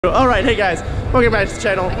Alright, hey guys, welcome back to the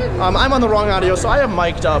channel. I'm on the wrong audio, so I am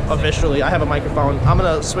mic'd up officially. I have a microphone. I'm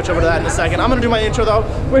gonna switch over to that in a second. I'm gonna do my intro though.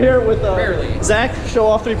 We're here with Zach, Show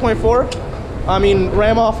Off 3.4. I mean,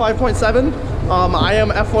 Ram Off 5.7. I am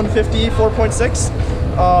F-150 4.6.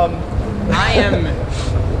 I am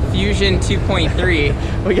Fusion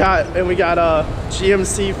 2.3. We got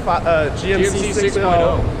GMC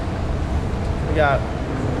 6.0. We got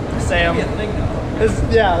Sam.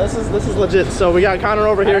 This is legit. So we got Connor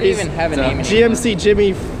over here. He's even have a name. GMC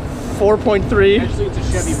Jimmy 4.3. Actually, it's a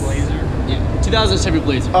Chevy Blazer. Yeah, 2000 Chevy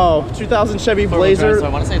Blazer. Oh, 2000 Chevy Blazer. So I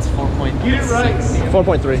want to say it's 4.3. You did it right.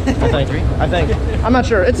 4.3. I think. I'm not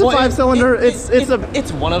sure. It's a 5-cylinder.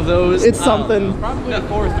 It's one of those. It's something. Probably a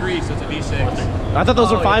 4.3, so it's a V6. I thought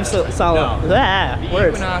those were 5-cylinder. No. Ah, The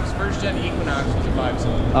words. Equinox, first gen Equinox was a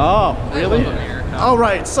 5-cylinder. Oh, really? All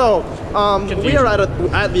right, so we are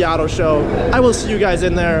at the auto show. I will see you guys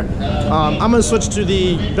in there. I'm gonna switch to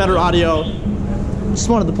the better audio. Just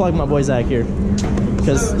wanted to plug my boy Zach here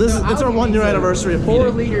because it's our 1 year anniversary of 4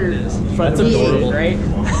 liters. That's adorable, right?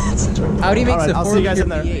 Audi makes a 4 I'll see you guys in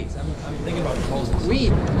there. I'm thinking about proposals. Sweet.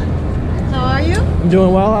 How are you? I'm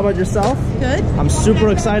doing well. How about yourself? Good. I'm super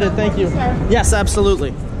excited. Thank you. Yes,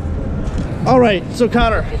 absolutely. All right, so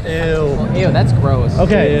Connor. Ew, that's gross.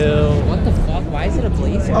 Okay. Ew. What the fuck? Why is it a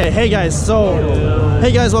blazer? Okay, hey guys,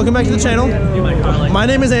 welcome back to the channel. My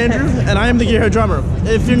name is Andrew, and I am the Gearhead Drummer.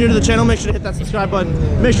 If you're new to the channel, make sure to hit that subscribe button.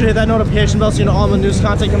 Make sure to hit that notification bell so you know all the news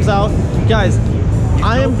content comes out. Guys,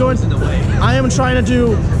 I am trying to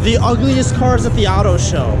do the ugliest cars at the auto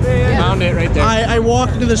show. Found it right there. I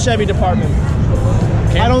walked into the Chevy department.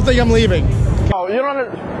 I don't think I'm leaving. Oh, you don't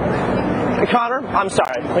Connor, I'm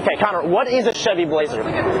sorry. Okay, Connor, what is a Chevy Blazer?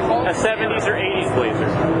 A 70s or 80s Blazer.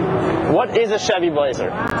 What is a Chevy Blazer?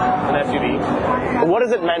 An SUV. What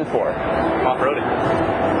is it meant for?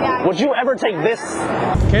 Off-roading. Would you ever take this?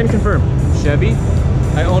 Can confirm. Chevy.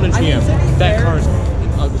 I own a GM. That car's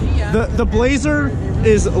ugly. The Blazer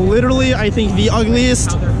is literally, I think, the ugliest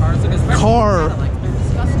car.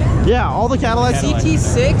 Yeah, all the Cadillacs.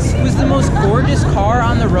 CT6 was the most gorgeous car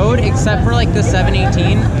on the road except for like the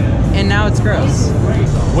 718, and now it's gross.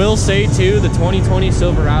 Will say too, the 2020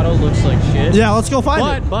 Silverado looks like shit. Yeah, let's go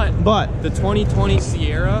find it. But the 2020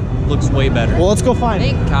 Sierra looks way better. Well, let's go find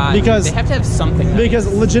it. Thank God. Because they have to have something. Because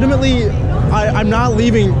legitimately, I'm not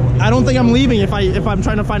leaving. I don't think I'm leaving if I'm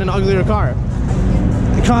trying to find an uglier car.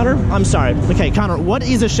 Connor, I'm sorry. Okay, Connor, what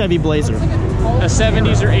is a Chevy Blazer? A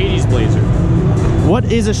 70s or 80s Blazer. What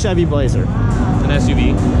is a Chevy Blazer? An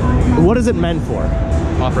SUV. What is it meant for?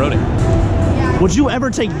 Off-roading. Would you ever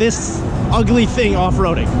take this ugly thing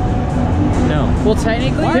off-roading? No. Well,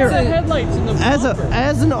 technically, Why are the headlights in the bumper?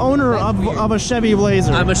 As an owner of a Chevy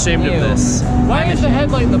Blazer, I'm ashamed Ew. of this. Why is the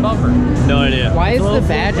headlight in the bumper? No idea. why is the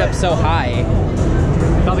badge up so high?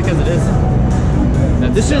 Probably because it is.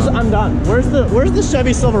 I'm done. Where's the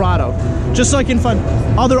Chevy Silverado? Just so I can find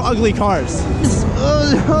other ugly cars.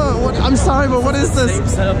 I'm sorry, but what is this? Same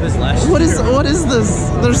setup as last year. What is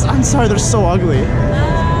this? I'm sorry, they're so ugly.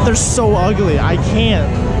 They're so ugly. I can't.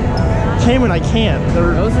 Cameron, I can't.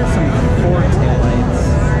 Those are some Ford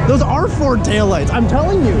taillights. Those are Ford taillights. I'm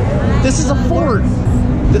telling you. This is a Ford.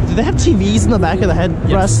 Do they have TVs in the back of the headrests?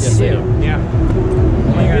 Yes, they do. Yeah.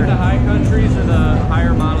 When you get the high countries or the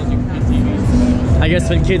higher models, you can get TVs. I guess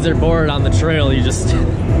when kids are bored on the trail, you just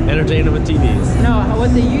entertain them with TVs. No,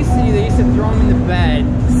 what they used to do, they used to throw them in the bed,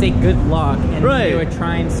 say good luck, and they would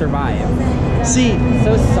try and survive. See,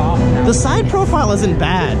 So soft now. the side profile isn't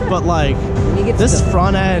bad, but like this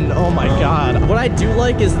front end, oh my god. What I do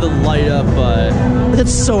like is the light up.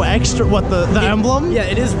 It's so extra. What, the emblem? Yeah,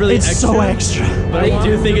 it is really It's extra. so extra. But I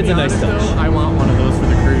do think it's a nice touch. I want one of those for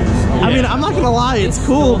the cruise. I mean, I'm not gonna lie, it's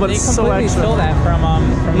cool, but They it's so completely stole extra. that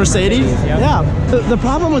from Mercedes? Yep. Yeah. The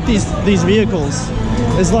problem with these vehicles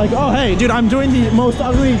is like, oh hey, dude, I'm doing the most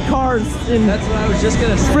ugly cars in That's what I was just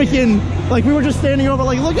gonna say. freaking, like we were just standing over,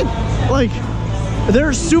 like look at, like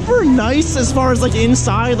they're super nice as far as like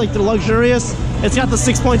inside, like they're luxurious. It's got the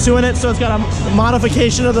 6.2 in it, so it's got a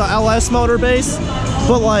modification of the LS motor base,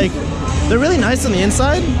 but like they're really nice on the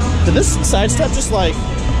inside. Did this side step just like,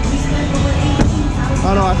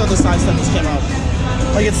 oh no, I thought the side step just came out.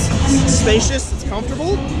 Like it's spacious, it's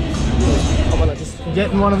comfortable. I'm gonna just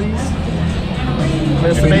get in one of these.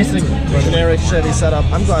 There's the basic generic Chevy setup.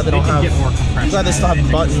 I'm glad they don't have, I'm glad they still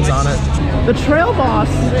have buttons on it. The Trail Boss.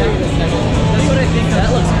 That's what I think.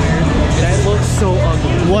 That looks weird. That looks so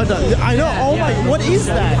ugly. What? I know. Oh my! What is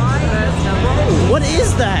that? What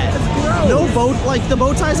is that? No bow, like the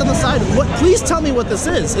bow ties on the side. What? Please tell me what this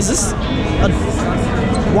is. Is this a?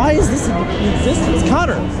 Why is this in existence,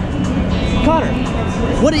 Connor?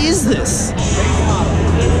 What is this?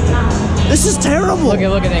 This is terrible. Look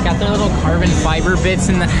at they got their little carbon fiber bits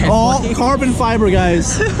in the All headlight. carbon fiber,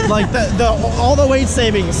 guys. Like all the weight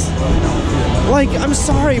savings. Like, I'm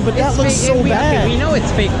sorry, but that looks so bad. We know it's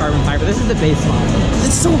fake carbon fiber. This is the base model.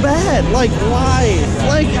 It's so bad. Like, why?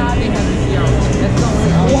 Like,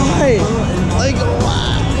 why? Like,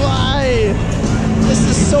 why? This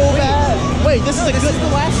is so bad. Wait, this is a good. This is the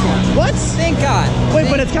last one. What? Thank God. Wait,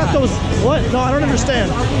 but Thank it's got God. those. What? No, I don't understand.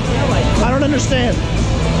 I don't understand.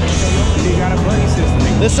 You got a buddy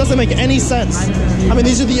system. This doesn't make any sense. I mean,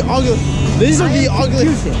 these are the ugly. These are the ugly.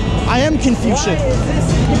 I am Confucian.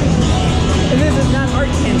 This is not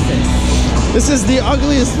Arkansas. This is the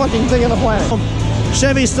ugliest fucking thing on the planet.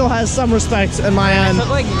 Chevy still has some respect in my end. I took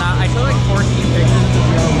like 14 pictures of the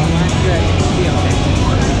real one last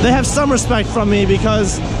year. They have some respect from me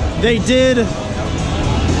because they did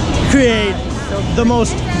create the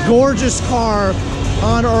most gorgeous car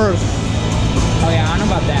on earth. Oh yeah, I don't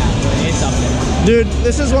know about that, but it's up there. Dude,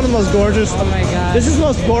 this is one of the most gorgeous. Oh my God. This is the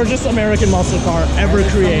most gorgeous American muscle car ever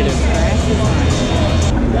created.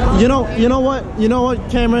 You know what,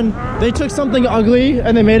 Cameron? They took something ugly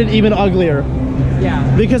and they made it even uglier. Yeah.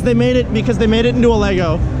 Because they made it into a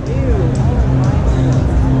Lego.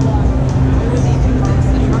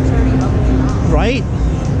 Right?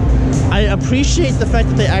 I appreciate the fact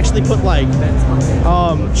that they actually put like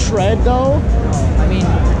tread though. I mean,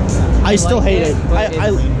 I still like hate it. I hate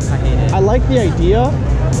it. I like the idea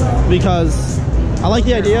because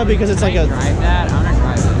it's like a. Drive that. I'm gonna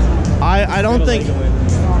drive it. I don't think.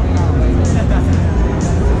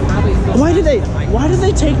 Why did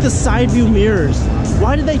they take the side view mirrors?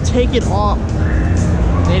 Why did they take it off?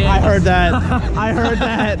 I heard that. I heard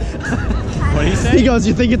that. What did he say? He goes,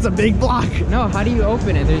 "You think it's a big block?" No, how do you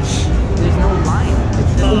open it? There's no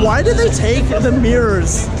line. Why did they take the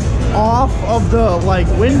mirrors off of the like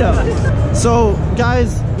window? So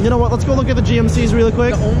guys, you know what? Let's go look at the GMCs really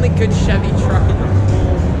quick. The only good Chevy truck in the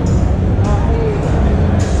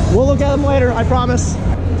We'll look at them later, I promise.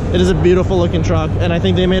 It is a beautiful looking truck, and I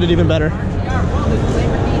think they made it even better.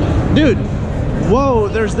 Dude, whoa,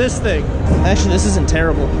 there's this thing. Actually, this isn't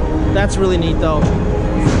terrible. That's really neat though.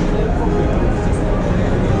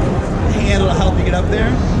 And it'll help you get up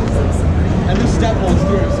there. And this step holds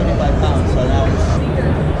 375 pounds, so now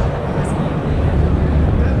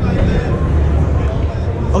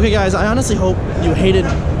it's... Okay guys, I honestly hope you hated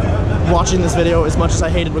watching this video as much as I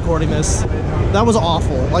hated recording this. That was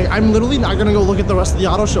awful. Like, I'm literally not gonna go look at the rest of the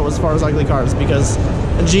auto show as far as ugly cars because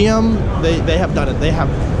GM, they have done it. They have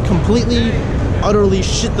completely, utterly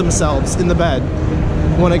shit themselves in the bed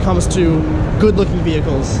when it comes to good looking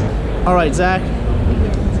vehicles. All right, Zach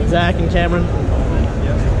and Cameron.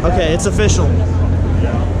 Okay, it's official.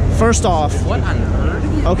 First off. What on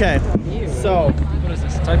earth? Okay, so. What is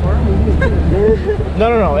this, Type R?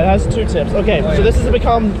 No, it has two tips. Okay, so this has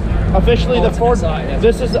become officially the Ford.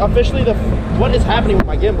 This is officially the. What is happening with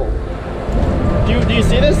my gimbal? Do you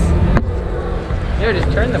see this? Here,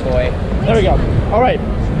 just turn the boy. There we go. All right,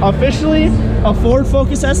 officially a Ford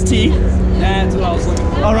Focus ST. That's what I was looking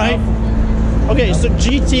for. All right. Okay, so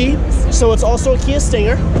GT. So it's also a Kia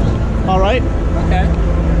Stinger. All right. Okay.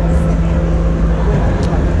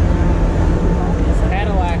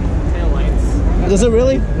 Cadillac taillights. Does it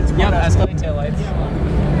really? Yep, Escalade taillights.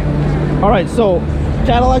 All right, so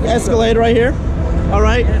Cadillac Escalade right here. All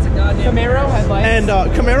right. Camaro headlights. And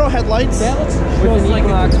Camaro headlights. With like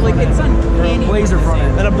it's uncanny. Blazer front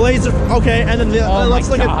end. And a Blazer. Okay, and then let's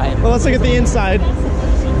look at the inside.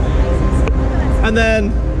 And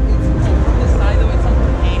then.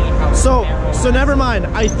 So never mind.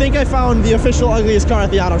 I think I found the official ugliest car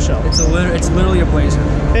at the auto show. It's literally a Blazer.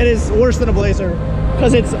 It is worse than a Blazer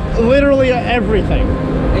because it's literally everything.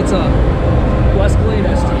 It's a Escalade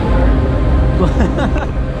ST.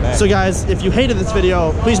 So guys, if you hated this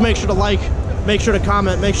video, please make sure to like, make sure to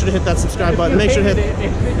comment, make sure to hit that subscribe button, make sure to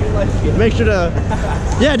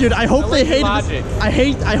yeah, dude, I hope they hate this.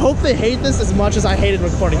 I hope they hate this as much as I hated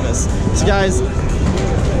recording this. So guys,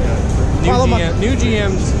 New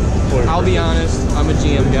GMs, I'll be honest, I'm a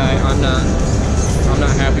GM guy. I'm not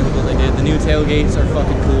happy with what they did. The new tailgates are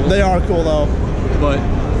fucking cool. They are cool though. But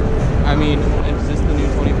I mean, is this the new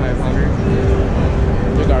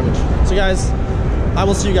 2500? They're garbage. So guys, I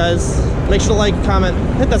will see you guys. Make sure to like, comment,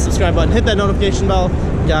 hit that subscribe button, hit that notification bell.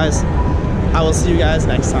 Guys, I will see you guys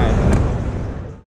next time.